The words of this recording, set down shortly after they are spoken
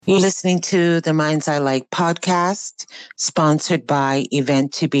You're listening to the Minds I Like podcast, sponsored by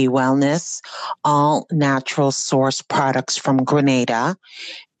Event to Be Wellness, all natural source products from Grenada,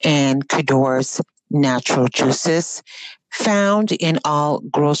 and Cador's natural juices, found in all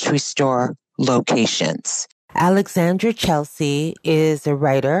grocery store locations. Alexandra Chelsea is a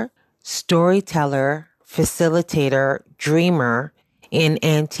writer, storyteller, facilitator, dreamer, and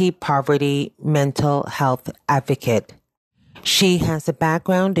anti-poverty mental health advocate. She has a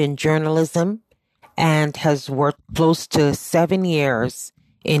background in journalism and has worked close to 7 years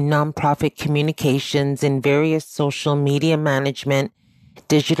in nonprofit communications in various social media management,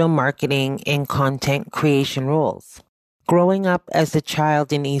 digital marketing, and content creation roles. Growing up as a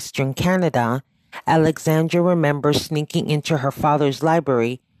child in Eastern Canada, Alexandra remembers sneaking into her father's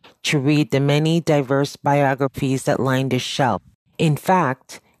library to read the many diverse biographies that lined his shelf. In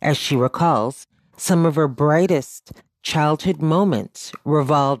fact, as she recalls, some of her brightest childhood moments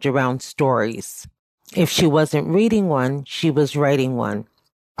revolved around stories. If she wasn't reading one, she was writing one.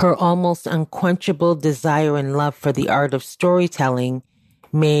 Her almost unquenchable desire and love for the art of storytelling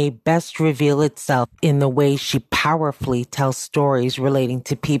may best reveal itself in the way she powerfully tells stories relating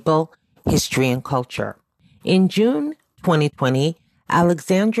to people, history, and culture. In June 2020,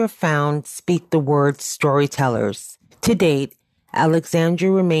 Alexandra found Speak the Word Storytellers. To date,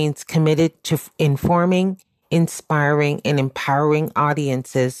 Alexandra remains committed to informing, inspiring, and empowering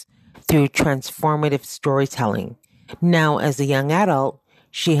audiences through transformative storytelling. Now, as a young adult,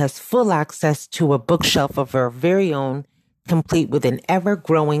 she has full access to a bookshelf of her very own, complete with an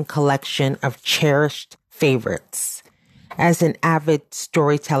ever-growing collection of cherished favorites. As an avid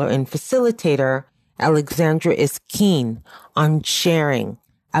storyteller and facilitator, Alexandra is keen on sharing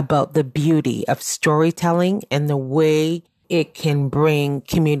about the beauty of storytelling and the way it can bring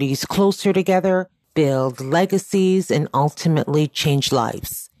communities closer together, build legacies, and ultimately change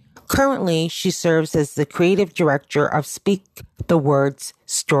lives. Currently, she serves as the creative director of Speak the Words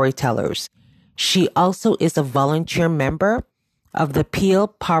Storytellers. She also is a volunteer member of the Peel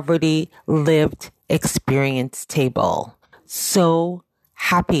Poverty Lived Experience Table. So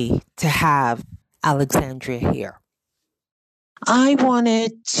happy to have Alexandra here. I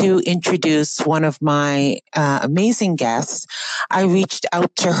wanted to introduce one of my amazing guests. I reached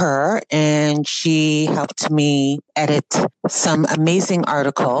out to her and she helped me edit some amazing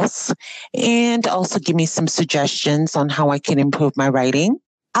articles and also give me some suggestions on how I can improve my writing.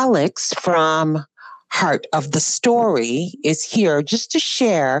 Alex from Heart of the Story is here just to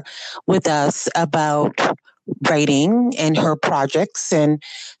share with us about writing and her projects and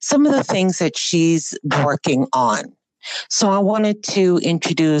some of the things that she's working on. So I wanted to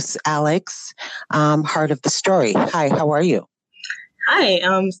introduce Alex, Heart of the Story. Hi, how are you? Hi,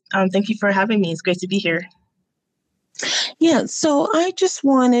 thank you for having me. It's great to be here. Yeah, so I just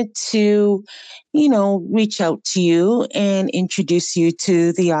wanted to, reach out to you and introduce you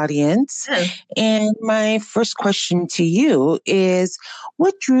to the audience. Yeah. And my first question to you is,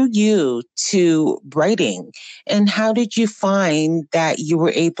 what drew you to writing? And how did you find that you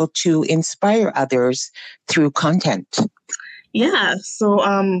were able to inspire others through content? Yeah, so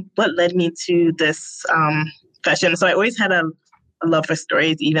what led me to this passion? So I always had a love for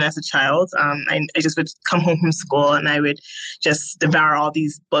stories, even as a child. I just would come home from school and I would just devour all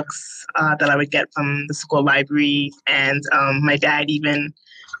these books that I would get from the school library. And my dad even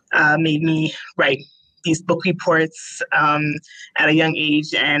made me write these book reports at a young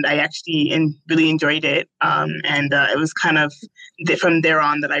age, and I actually really enjoyed it. And it was kind of from there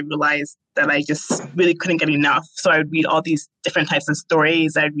on that I realized that I just really couldn't get enough. So I would read all these different types of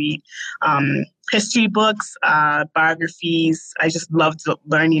stories. I'd read history books, biographies. I just loved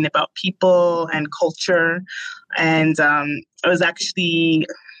learning about people and culture. And it was actually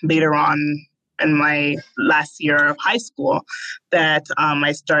later on in my last year of high school that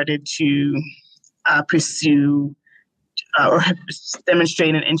I started to pursue or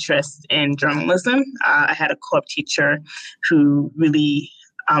demonstrate an interest in journalism. I had a co-op teacher who really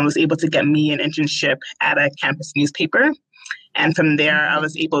was able to get me an internship at a campus newspaper. And from there, I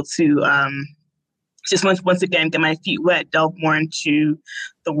was able to just once again get my feet wet, delve more into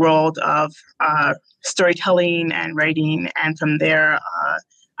the world of storytelling and writing. And from there,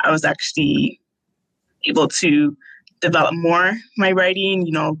 I was actually able to develop more my writing,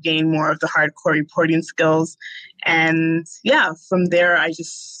 gain more of the hardcore reporting skills. And yeah, from there, I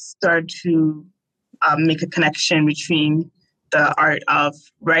just started to make a connection between the art of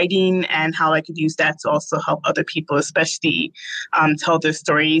writing and how I could use that to also help other people, especially tell their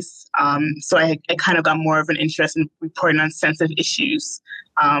stories. So I kind of got more of an interest in reporting on sensitive issues,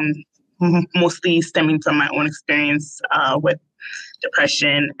 mostly stemming from my own experience with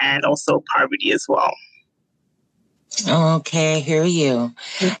depression, and also poverty as well. Okay, I hear you.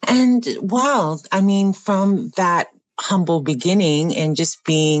 And wow, I mean, from that humble beginning and just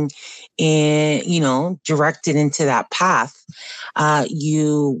being directed into that path,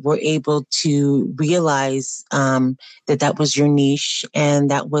 you were able to realize that was your niche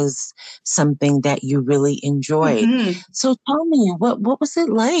and that was something that you really enjoyed. Mm-hmm. So tell me, what was it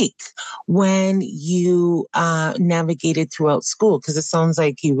like when you navigated throughout school? Because it sounds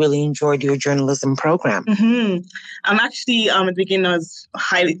like you really enjoyed your journalism program. Mm-hmm. I'm actually at the beginning I was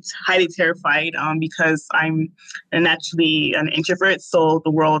highly terrified because I'm naturally an introvert. So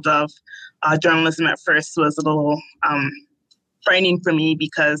the world of journalism at first was a little frightening for me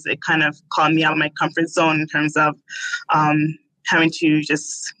because it kind of called me out of my comfort zone in terms of having to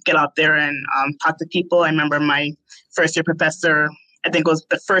just get out there and talk to people. I remember my first year professor, I think it was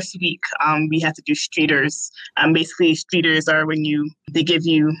the first week, we had to do streeters. Basically, streeters are when they give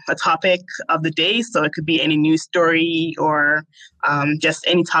you a topic of the day. So it could be any news story or just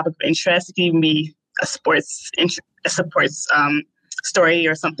any topic of interest. It could even be a sports story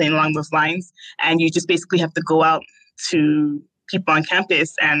or something along those lines. And you just basically have to go out to people on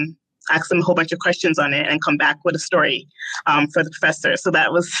campus and ask them a whole bunch of questions on it and come back with a story for the professor. So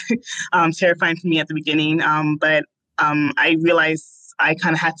that was terrifying for me at the beginning. But I realized I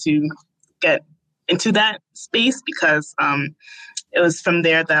kind of had to get into that space because it was from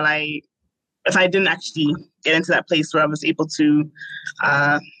there that if I didn't actually get into that place where I was able to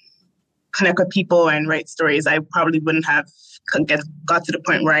connect with people and write stories, I probably wouldn't have got to the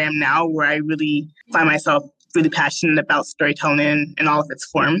point where I am now, where I really find myself really passionate about storytelling in all of its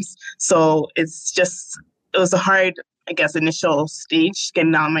forms. So it was a hard, I guess, initial stage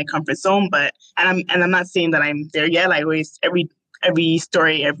getting out of my comfort zone. But I'm not saying that I'm there yet. I always every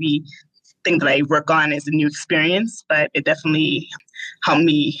story, every thing that I work on is a new experience. But it definitely helped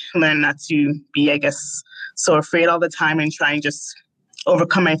me learn not to be, I guess, so afraid all the time and try and just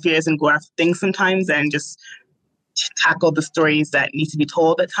overcome my fears and go after things sometimes and just tackle the stories that need to be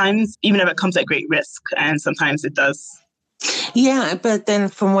told at times, even if it comes at great risk. And sometimes it does. Yeah, but then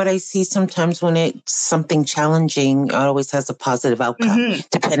from what I see, sometimes when it's something challenging, it always has a positive outcome,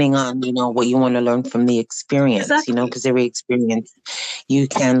 depending on, what you want to learn from the experience, exactly. Because every experience, you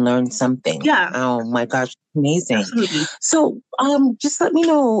can learn something. Yeah. Oh my gosh, amazing. Absolutely. So just let me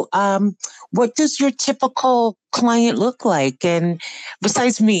know, what does your typical client look like? And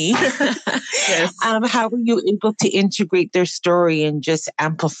besides me, yes. How are you able to integrate their story and just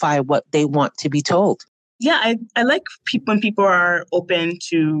amplify what they want to be told? Yeah, I like when people are open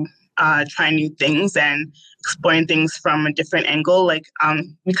to trying new things and exploring things from a different angle.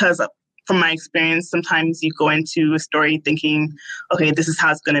 Because from my experience, sometimes you go into a story thinking, okay, this is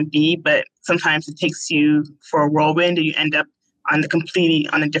how it's going to be, but sometimes it takes you for a whirlwind and you end up completely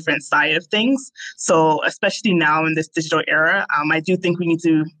on a different side of things. So especially now in this digital era, I do think we need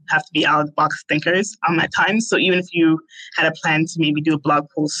to have to be out of the box thinkers at times. So even if you had a plan to maybe do a blog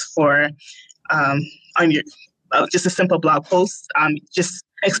post for on your just a simple blog post, just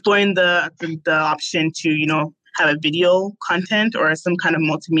exploring the option to have a video content or some kind of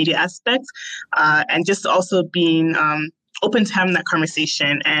multimedia aspect, and just also being open to having that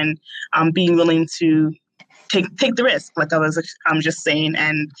conversation and being willing to take the risk, like I'm just saying,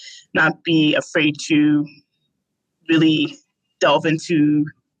 and not be afraid to really delve into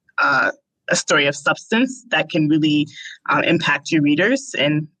a story of substance that can really impact your readers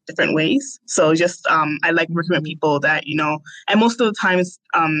in different ways. So just I like working with people that and most of the times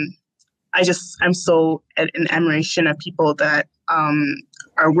I'm so in admiration of people that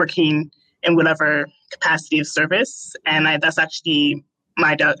are working in whatever capacity of service, and that's actually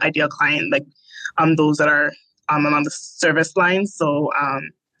my ideal client, like those that are along the service line. So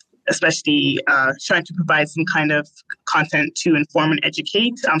especially trying to provide some kind of content to inform and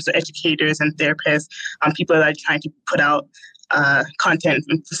educate. So educators and therapists, people that are trying to put out content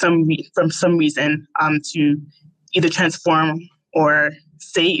from some reason to either transform or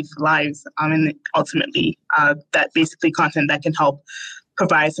save lives, and ultimately that basically content that can help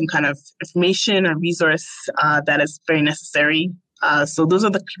provide some kind of information or resource that is very necessary. So those are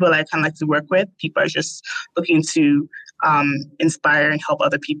the people that I kind of like to work with. People are just looking to inspire and help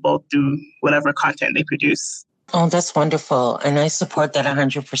other people through whatever content they produce. Oh, that's wonderful. And I support that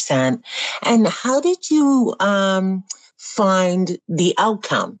 100%. And how did you find the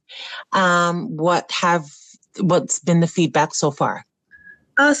outcome? What's been the feedback so far?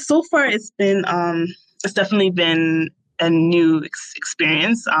 So far, it's definitely been a new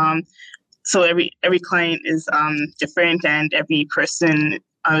experience. So every client is different, and every person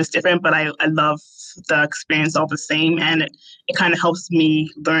It's different, but I love the experience all the same, and it kind of helps me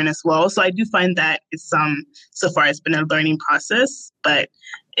learn as well. So I do find that it's so far it's been a learning process, but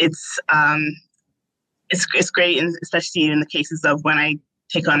it's it's great, and especially in the cases of when I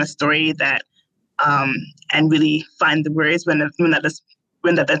take on a story that and really find the words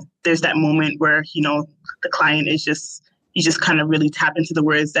there's that moment where the client is just you just kind of really tap into the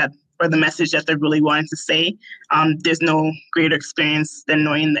words that or the message that they're really wanting to say. There's no greater experience than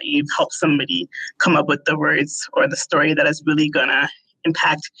knowing that you've helped somebody come up with the words or the story that is really gonna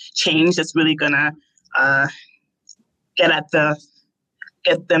impact change. That's really gonna get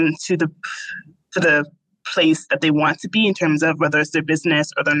them to the place that they want to be in terms of whether it's their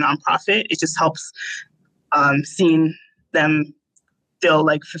business or their nonprofit. It just helps seeing them feel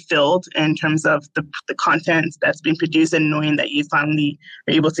like fulfilled in terms of the content that's being produced and knowing that you finally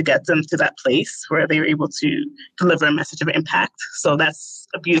are able to get them to that place where they were able to deliver a message of impact. So that's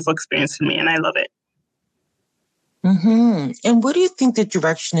a beautiful experience for me, and I love it. Mm-hmm. And what do you think the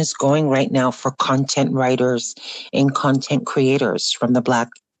direction is going right now for content writers and content creators from the Black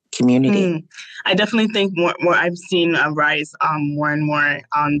community? I definitely think more I've seen a rise more and more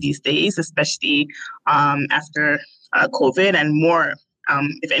these days, especially after COVID, and more,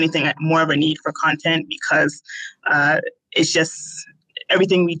 if anything, more of a need for content because it's just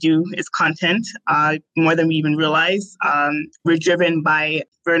everything we do is content more than we even realize.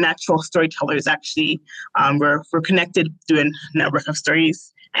 We're natural storytellers, actually. We're connected through a network of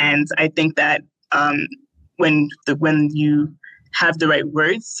stories. And I think that when you have the right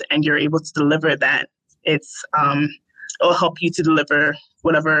words and you're able to deliver that, it'll help you to deliver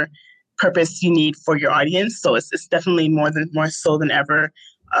whatever purpose you need for your audience. So it's definitely more so than ever.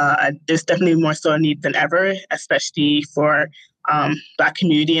 There's definitely more so a need than ever, especially for Black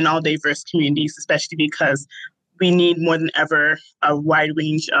community and all diverse communities, especially because we need more than ever a wide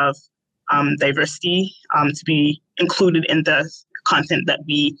range of diversity to be included in the content that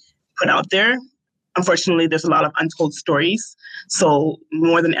we put out there. Unfortunately, there's a lot of untold stories. So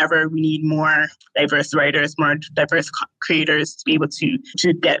more than ever, we need more diverse writers, more diverse creators to be able to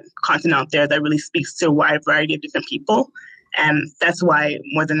get content out there that really speaks to a wide variety of different people. And that's why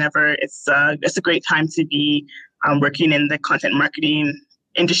more than ever, it's a great time to be working in the content marketing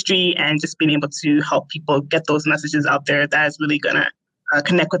industry and just being able to help people get those messages out there that is really going to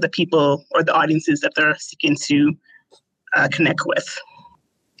connect with the people or the audiences that they're seeking to connect with.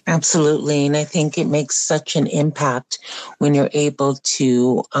 Absolutely. And I think it makes such an impact when you're able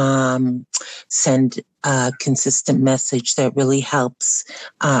to send a consistent message that really helps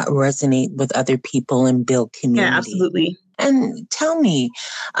resonate with other people and build community. Yeah, absolutely. And tell me,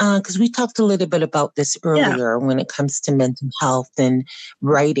 because we talked a little bit about this earlier when it comes to mental health and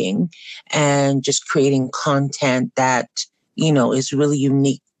writing and just creating content that, is really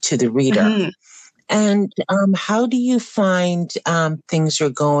unique to the reader. Mm-hmm. And how do you find things are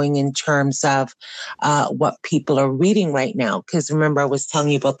going in terms of what people are reading right now? Because remember, I was telling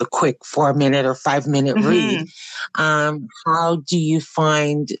you about the quick 4-minute or 5-minute read. How do you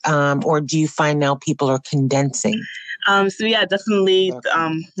find, or do you find now people are condensing? So yeah, definitely.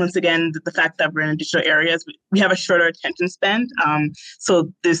 Once again, the fact that we're in digital areas, we have a shorter attention span.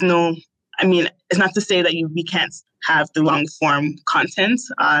 So there's it's not to say that we can't have the long form content.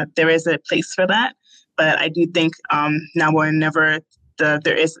 There is a place for that. But I do think now more than ever,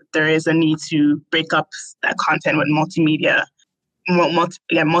 there is a need to break up that content with multimedia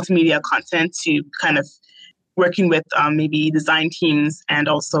content to kind of working with maybe design teams and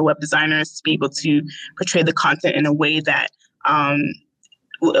also web designers to be able to portray the content in a way that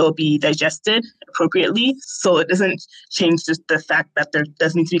it will be digested appropriately. So it doesn't change just the fact that there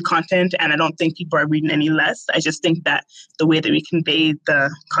does need to be content, and I don't think people are reading any less. I just think that the way that we convey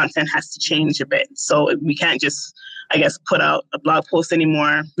the content has to change a bit. So we can't just, put out a blog post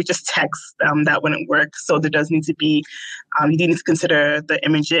anymore. We just text. That wouldn't work. So there does need to be, you need to consider the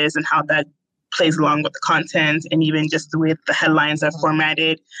images and how that plays along with the content, and even just the way that the headlines are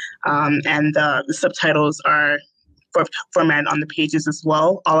formatted, and the subtitles are format on the pages as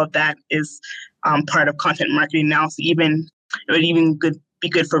well. All of that is part of content marketing now. So it would be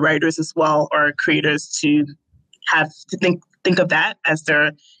good for writers as well, or creators to have to think of that as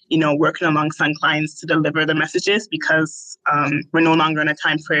they're working alongside clients to deliver the messages, because we're no longer in a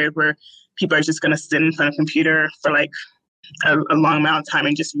time period where people are just going to sit in front of a computer for like a long amount of time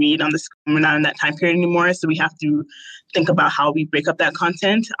and just read on the screen. We're not in that time period anymore. So we have to think about how we break up that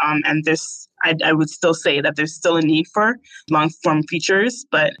content. And I would still say that there's still a need for long form features,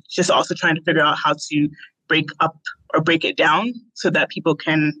 but just also trying to figure out how to break up or break it down so that people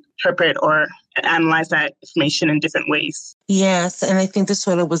can interpret or analyze that information in different ways. Yes, and I think that's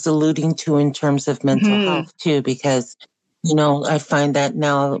what I was alluding to in terms of mental health too, because I find that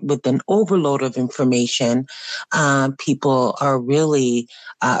now with an overload of information, people are really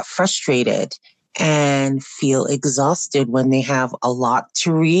frustrated and feel exhausted when they have a lot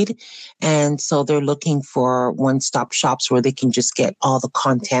to read. And so they're looking for one-stop shops where they can just get all the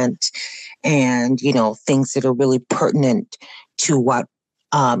content and, things that are really pertinent to what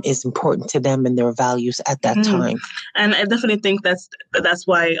is important to them and their values at that time. And I definitely think that's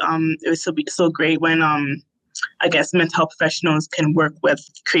why it was so great when I guess mental health professionals can work with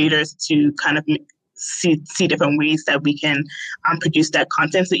creators to kind of see different ways that we can produce that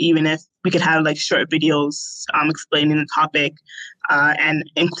content. So even if we could have like short videos explaining the topic and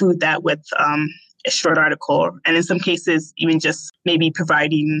include that with a short article, and in some cases even just maybe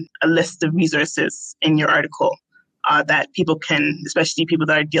providing a list of resources in your article that people can, especially people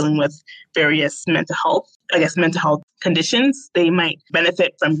that are dealing with various mental health conditions, they might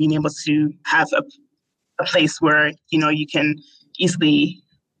benefit from being able to have a place where, you can easily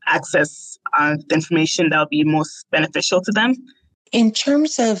access the information that will be most beneficial to them. In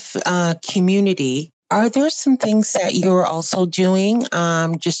terms of community, are there some things that you're also doing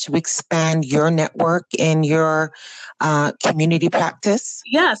just to expand your network and your community practice?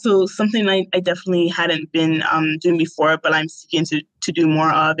 Yeah, so something I definitely hadn't been doing before, but I'm seeking to do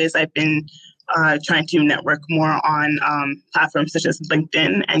more of is I've been trying to network more on platforms such as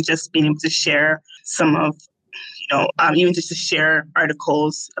LinkedIn and just being able to share some of, even just to share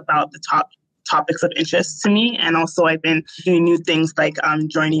articles about the top topics of interest to me. And also I've been doing new things like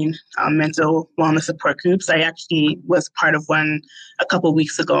joining mental wellness support groups. I actually was part of one a couple of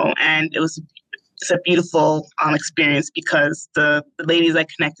weeks ago, and it's a beautiful experience because the ladies I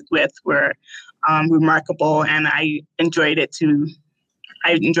connected with were remarkable, and I enjoyed it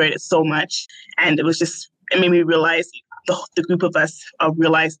so much. And it made me realize, the group of us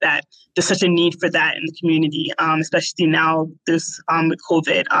realized that there's such a need for that in the community, especially now there's with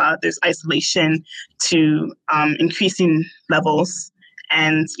COVID, there's isolation to increasing levels.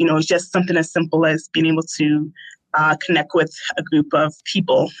 And, just something as simple as being able to connect with a group of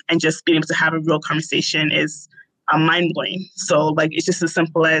people and just being able to have a real conversation is mind-blowing. So it's just as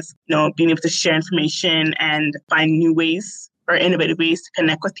simple as, being able to share information and find new ways or innovative ways to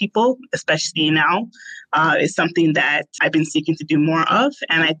connect with people, especially now, is something that I've been seeking to do more of.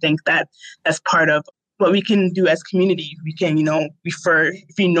 And I think that that's part of what we can do as community. We can, refer,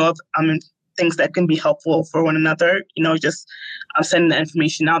 if you know of things that can be helpful for one another, just sending the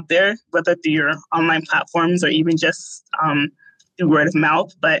information out there, whether through your online platforms or even just through word of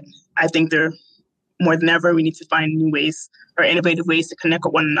mouth. But I think more than ever, we need to find new ways or innovative ways to connect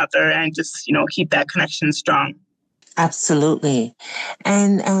with one another and just, keep that connection strong. Absolutely.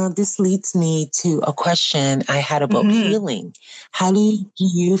 And this leads me to a question I had about healing. How do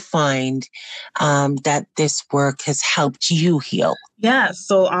you find that this work has helped you heal? Yeah,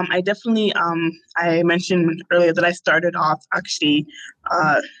 so I definitely, I mentioned earlier that I started off actually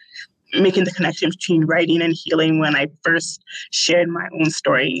making the connection between writing and healing when I first shared my own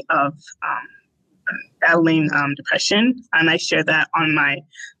story of battling depression. And I shared that on my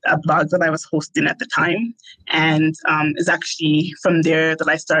blog that I was hosting at the time. And it's actually from there that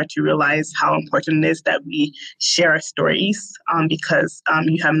I started to realize how important it is that we share our stories, because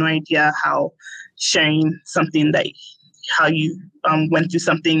you have no idea how sharing something how you went through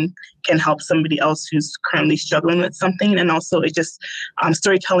something can help somebody else who's currently struggling with something. And also it just,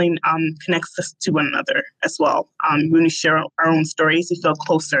 storytelling connects us to one another as well. When we share our own stories, we feel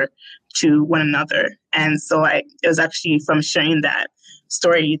closer to one another. And so it was actually from sharing that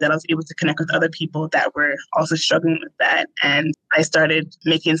story that I was able to connect with other people that were also struggling with that. And I started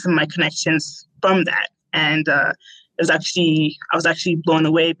making some of my connections from that. And I was actually blown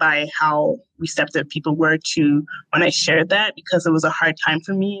away by how receptive people were to when I shared that, because it was a hard time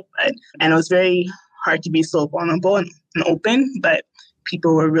for me. And it was very hard to be so vulnerable and open, but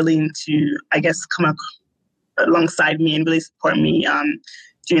people were willing to, I guess, come up alongside me and really support me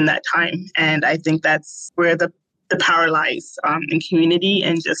during that time. And I think that's where the power lies in community,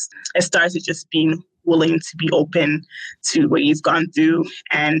 and just it starts with just being willing to be open to what you've gone through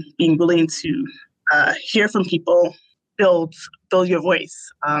and being willing to hear from people, build your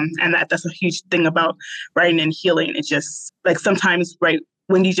voice. And that's a huge thing about writing and healing. It's just like sometimes, right,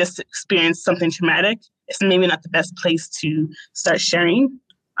 when you just experience something traumatic, it's maybe not the best place to start sharing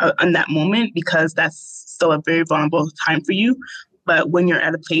in that moment, because that's still a very vulnerable time for you. But when you're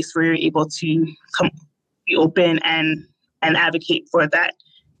at a place where you're able to be open and advocate for that,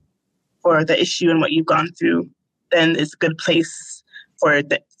 for the issue and what you've gone through, then it's a good place for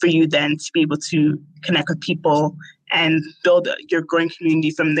you then to be able to connect with people and build your growing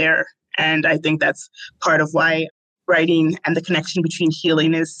community from there. And I think that's part of why writing and the connection between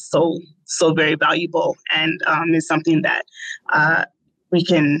healing is so very valuable, and is something that we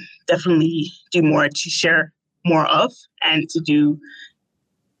can definitely do more to share more of, and to do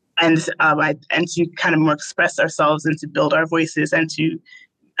and to kind of more express ourselves and to build our voices and to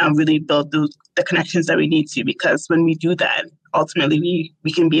really build the connections that we need to. Because when we do that, ultimately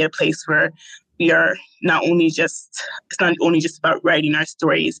we can be at a place where we are it's not only just about writing our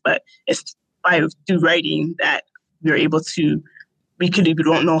stories, but it's through writing that we're able to, we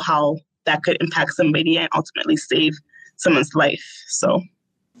don't know how that could impact somebody and ultimately save someone's life. So.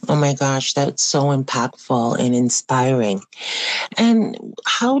 Oh my gosh, that's so impactful and inspiring. And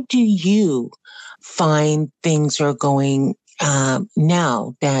how do you find things are going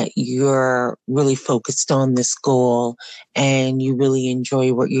now that you're really focused on this goal and you really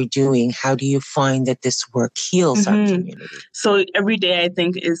enjoy what you're doing? How do you find that this work heals our community? So every day I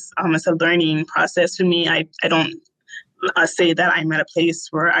think is it's a learning process for me. I don't say that I'm at a place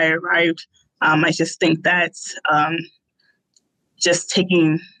where I arrived. I just think that just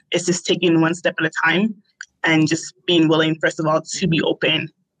taking one step at a time, and just being willing, first of all, to be open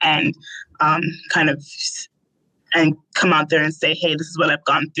and and come out there and say, hey, this is what I've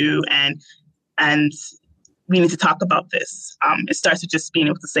gone through, and we need to talk about this. It starts with just being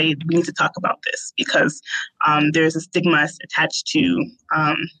able to say, we need to talk about this, because there's a stigma attached to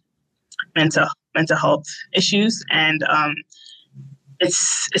mental health issues, and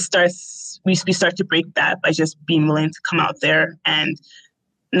we start to break that by just being willing to come out there and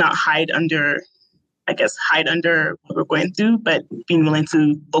not hide under what we're going through, but being willing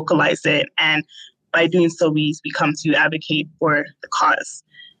to vocalize it. And by doing so, we come to advocate for the cause.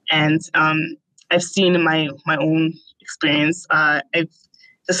 And I've seen in my own experience, I've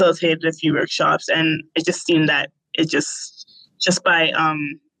facilitated a few workshops, and it just seemed that it just by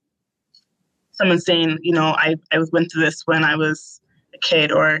someone saying, I went through this when I was a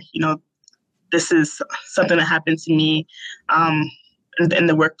kid, or, this is something that happened to me in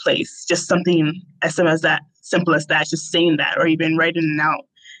the workplace. Just something as simple as that, just saying that, or even writing it out,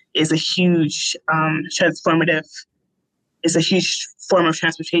 is a huge is a huge form of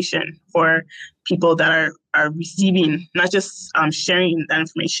transportation for people that are receiving, not just sharing that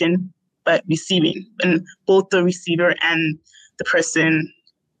information, but receiving. And both the receiver and the person,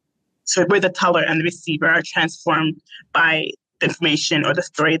 so where the teller and the receiver are transformed by the information or the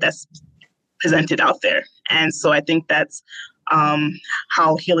story that's presented out there. And so I think that's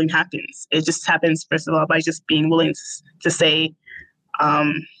how healing happens. It just happens, first of all, by just being willing to say,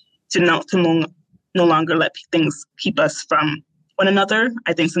 to no longer let things keep us from one another.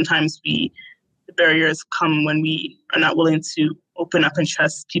 I think sometimes the barriers come when we are not willing to open up and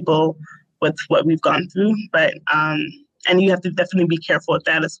trust people with what we've gone through. But and you have to definitely be careful with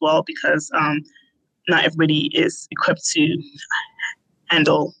that as well, because not everybody is equipped to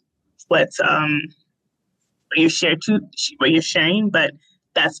handle what you're sharing. But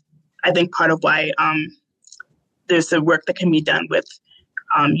that's, I think, part of why there's a work that can be done with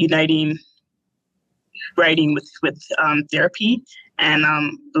uniting writing with therapy, and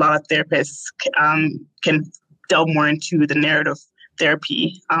a lot of therapists can delve more into the narrative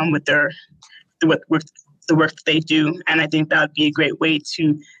therapy with the work that they do. And I think that would be a great way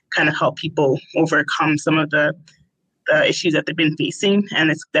to kind of help people overcome some of the issues that they've been facing.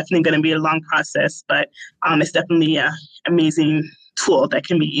 And it's definitely going to be a long process, but it's definitely an amazing tool that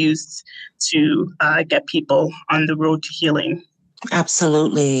can be used to get people on the road to healing.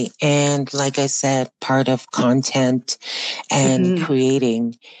 Absolutely. And like I said, part of content and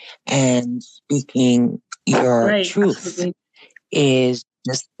creating and speaking your truth absolutely. Is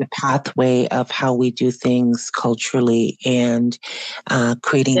just the pathway of how we do things culturally, and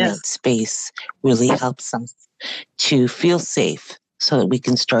creating that space really helps us to feel safe so that we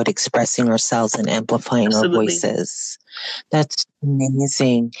can start expressing ourselves and amplifying absolutely. Our voices. That's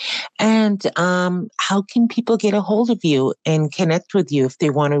amazing. And how can people get a hold of you and connect with you if they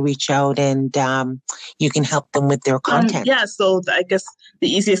want to reach out and you can help them with their content? So I guess the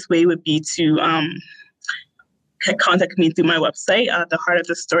easiest way would be to contact me through my website,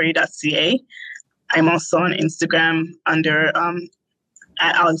 theheartofthestory.ca. I'm also on Instagram under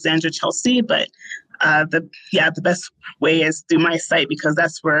at Alexandra Chelsea, but the best way is through my site, because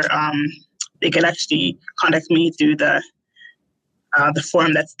that's where they can actually contact me through the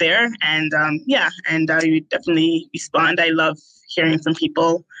form that's there. And I would definitely respond. I love hearing from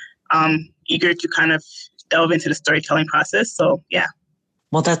people eager to kind of delve into the storytelling process. So, yeah.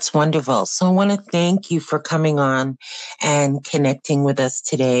 Well, that's wonderful. So I want to thank you for coming on and connecting with us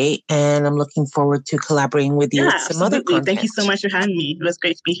today. And I'm looking forward to collaborating with you Yeah, with some other absolutely. content. Thank you so much for having me. It was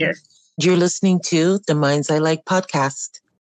great to be here. You're listening to the Minds I Like podcast.